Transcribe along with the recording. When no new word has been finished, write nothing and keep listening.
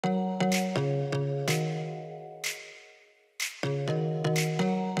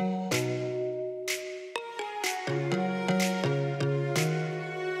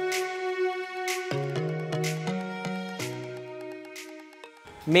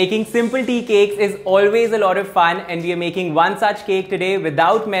Making simple tea cakes is always a lot of fun, and we are making one such cake today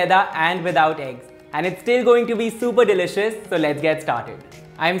without maida and without eggs. And it's still going to be super delicious, so let's get started.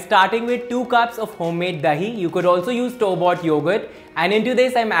 I'm starting with 2 cups of homemade dahi. You could also use store-bought yogurt. And into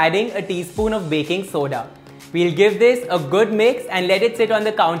this I'm adding a teaspoon of baking soda. We'll give this a good mix and let it sit on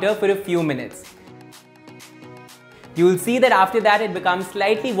the counter for a few minutes. You'll see that after that it becomes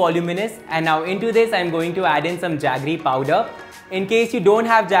slightly voluminous, and now into this I'm going to add in some jaggery powder. In case you don't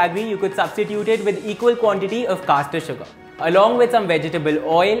have jaggery, you could substitute it with equal quantity of caster sugar, along with some vegetable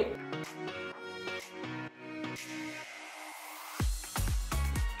oil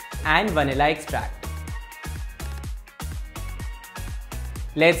and vanilla extract.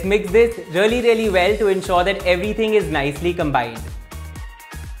 Let's mix this really well to ensure that everything is nicely combined.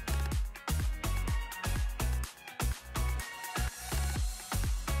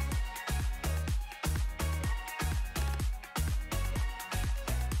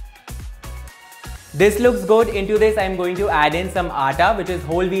 This looks good. Into this I'm going to add in some atta, which is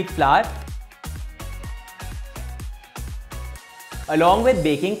whole wheat flour, along with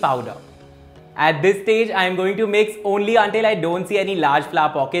baking powder. At this stage I am going to mix only until I don't see any large flour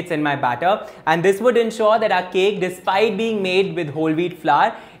pockets in my batter, and this would ensure that our cake, despite being made with whole wheat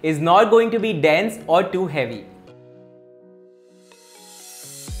flour, is not going to be dense or too heavy.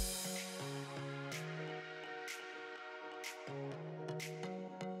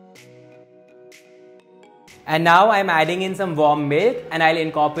 And now I'm adding in some warm milk and I'll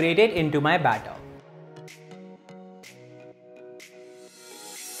incorporate it into my batter.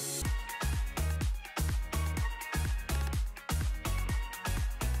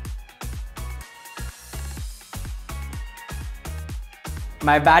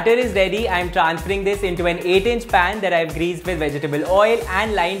 My batter is ready. I'm transferring this into an 8-inch pan that I've greased with vegetable oil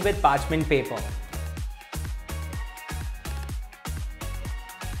and lined with parchment paper.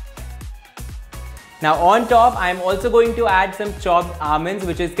 Now on top, I'm also going to add some chopped almonds,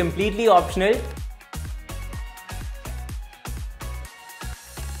 which is completely optional.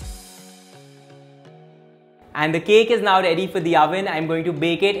 And the cake is now ready for the oven. I'm going to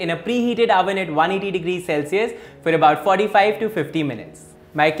bake it in a preheated oven at 180 degrees Celsius for about 45 to 50 minutes.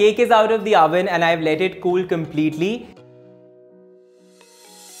 My cake is out of the oven and I've let it cool completely.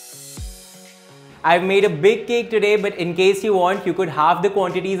 I've made a big cake today, but in case you want, you could halve the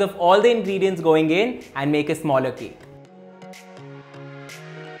quantities of all the ingredients going in and make a smaller cake.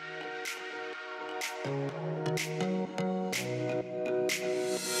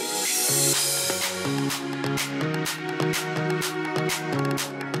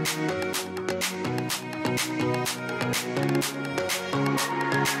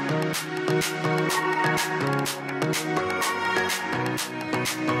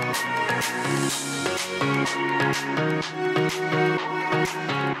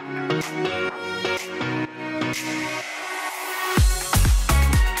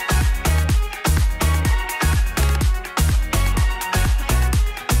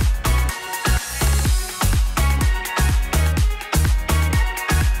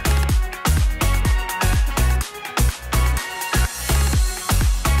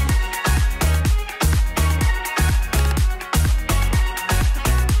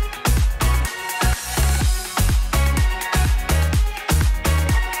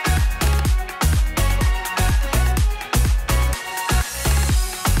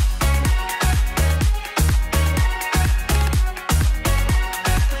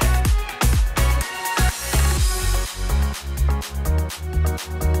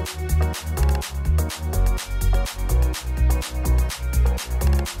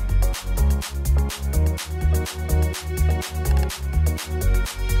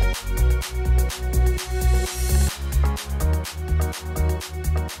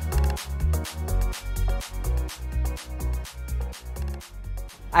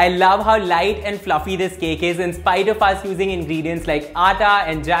 I love how light and fluffy this cake is, in spite of us using ingredients like atta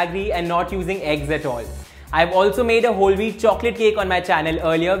and jaggery and not using eggs at all. I've also made a whole wheat chocolate cake on my channel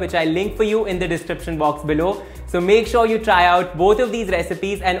earlier, which I'll link for you in the description box below. So make sure you try out both of these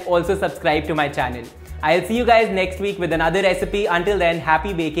recipes and also subscribe to my channel. I'll see you guys next week with another recipe. Until then,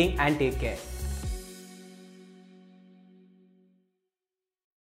 happy baking and take care.